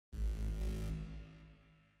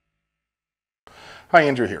Hi,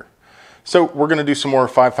 Andrew here. So we're going to do some more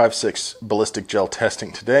 5.56 ballistic gel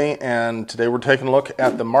testing today, and today we're taking a look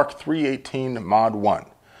at the Mk318 Mod1.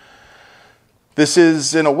 This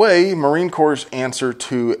is, in a way, Marine Corps' answer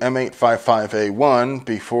to M855A1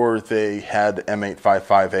 before they had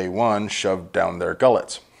M855A1 shoved down their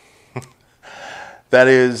gullets. That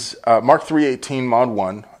is, Mk318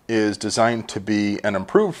 Mod1 is designed to be an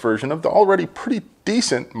improved version of the already pretty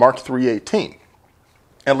decent Mk318,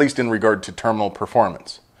 at least in regard to terminal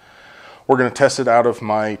performance. We're going to test it out of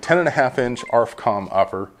my 10.5-inch Arfcom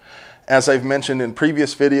upper. As I've mentioned in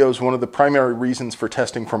previous videos, one of the primary reasons for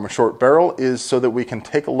testing from a short barrel is so that we can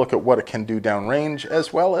take a look at what it can do downrange,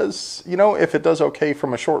 as well as, if it does okay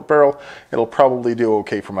from a short barrel, it'll probably do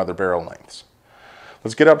okay from other barrel lengths.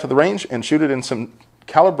 Let's get out to the range and shoot it in some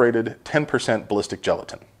calibrated 10% ballistic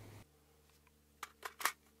gelatin.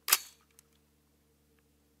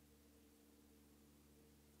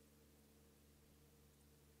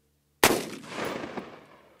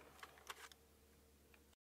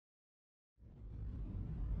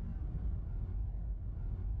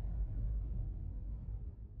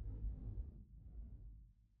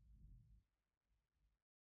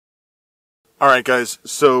 Alright guys,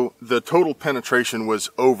 so the total penetration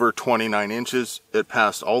was over 29 inches. It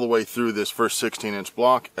passed all the way through this first 16-inch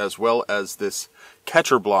block, as well as this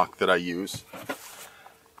catcher block that I use.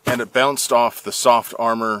 And it bounced off the soft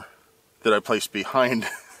armor that I placed behind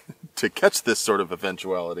to catch this sort of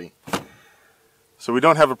eventuality. So we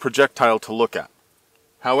don't have a projectile to look at.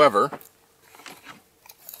 However,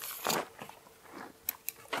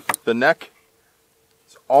 the neck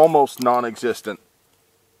is almost non-existent.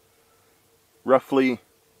 Roughly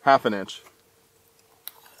half an inch.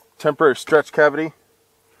 Temporary stretch cavity.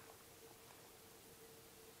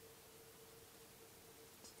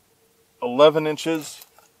 (11 inches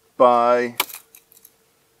by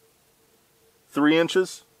 3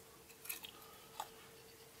 inches.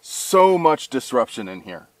 So much disruption in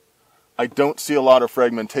here. I don't see a lot of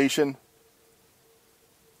fragmentation,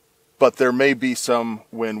 but there may be some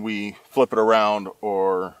when we flip it around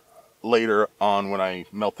or later on when I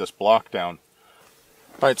melt this block down.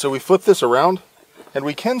 Alright, so we flip this around, and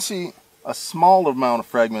we can see a small amount of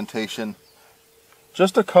fragmentation.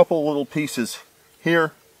 Just a couple little pieces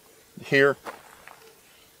here, here.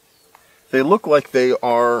 They look like they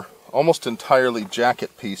are almost entirely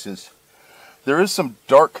jacket pieces. There is some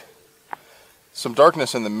darkness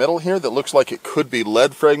in the middle here that looks like it could be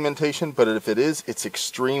lead fragmentation, but if it is, it's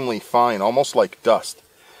extremely fine, almost like dust.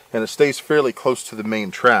 And it stays fairly close to the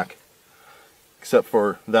main track, except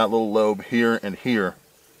for that little lobe here and here.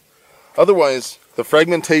 Otherwise, the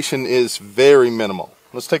fragmentation is very minimal.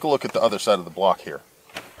 Let's take a look at the other side of the block here.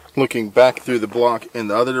 Looking back through the block in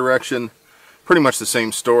the other direction, pretty much the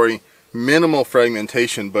same story. Minimal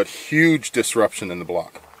fragmentation, but huge disruption in the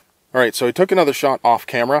block. Alright, so I took another shot off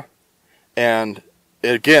camera, and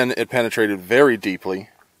again, it penetrated very deeply.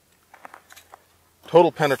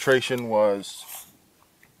 Total penetration was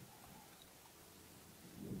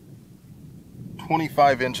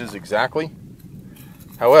 25 inches exactly.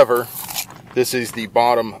 However, this is the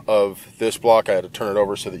bottom of this block. I had to turn it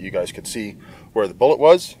over so that you guys could see where the bullet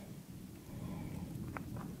was.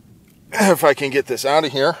 If I can get this out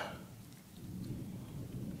of here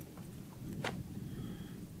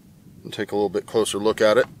and take a little bit closer look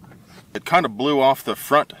at it. It kind of blew off the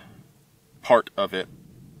front part of it,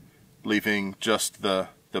 leaving just the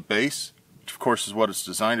base, which of course is what it's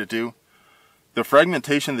designed to do. The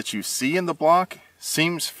fragmentation that you see in the block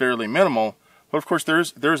seems fairly minimal, but of course there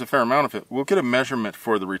is a fair amount of it. We'll get a measurement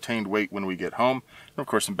for the retained weight when we get home, and of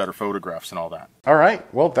course some better photographs and all that.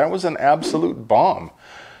 Alright, well that was an absolute bomb.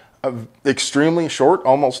 Extremely short,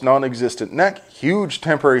 almost non-existent neck, huge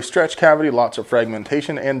temporary stretch cavity, lots of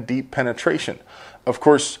fragmentation, and deep penetration. Of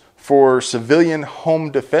course, for civilian home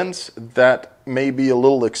defense, that may be a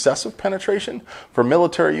little excessive penetration. For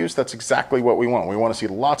military use, that's exactly what we want. We want to see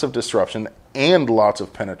lots of disruption and lots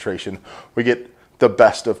of penetration. We get the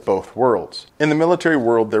best of both worlds. In the military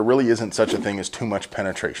world, there really isn't such a thing as too much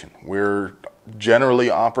penetration. We're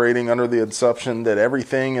generally operating under the assumption that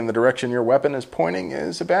everything in the direction your weapon is pointing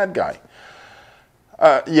is a bad guy.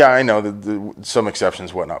 Yeah, I know that some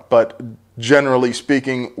exceptions, whatnot, but generally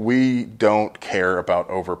speaking, we don't care about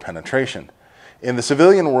over-penetration. In the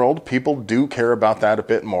civilian world, people do care about that a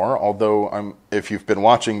bit more, although if you've been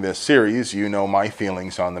watching this series, you know my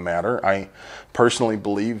feelings on the matter. I personally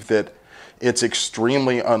believe that it's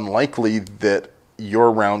extremely unlikely that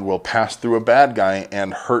your round will pass through a bad guy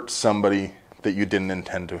and hurt somebody that you didn't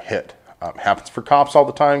intend to hit. Happens for cops all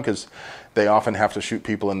the time because they often have to shoot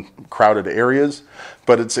people in crowded areas,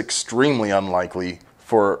 but it's extremely unlikely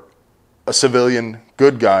for a civilian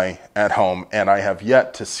good guy at home, and I have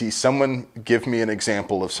yet to see someone give me an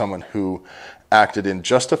example of someone who acted in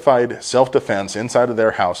justified self-defense inside of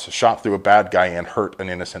their house, shot through a bad guy, and hurt an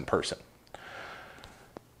innocent person.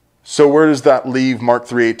 So where does that leave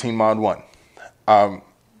Mk318 Mod1?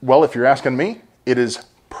 Well, if you're asking me, it is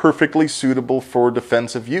perfectly suitable for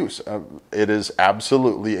defensive use. It is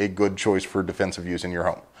absolutely a good choice for defensive use in your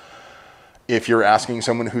home. If you're asking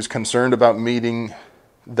someone who's concerned about meeting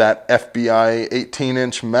that FBI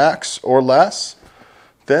 18-inch max or less,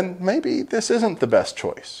 then maybe this isn't the best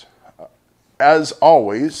choice. As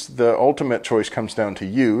always, the ultimate choice comes down to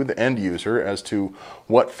you, the end user, as to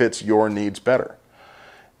what fits your needs better.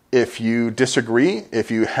 If you disagree,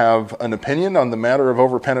 if you have an opinion on the matter of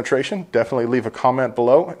overpenetration, definitely leave a comment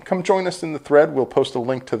below. Come join us in the thread. We'll post a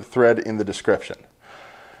link to the thread in the description.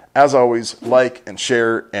 As always, like and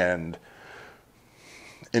share and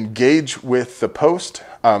engage with the post,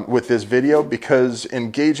 with this video, because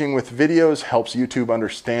engaging with videos helps YouTube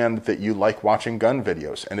understand that you like watching gun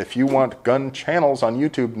videos. And if you want gun channels on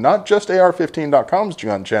YouTube, not just AR15.com's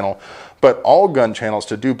gun channel, but all gun channels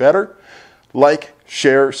to do better, like,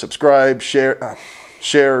 share, subscribe, share.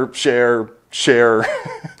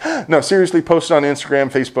 No, seriously, post it on Instagram,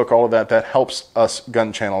 Facebook, all of that. That helps us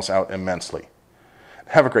gun channels out immensely.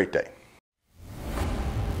 Have a great day.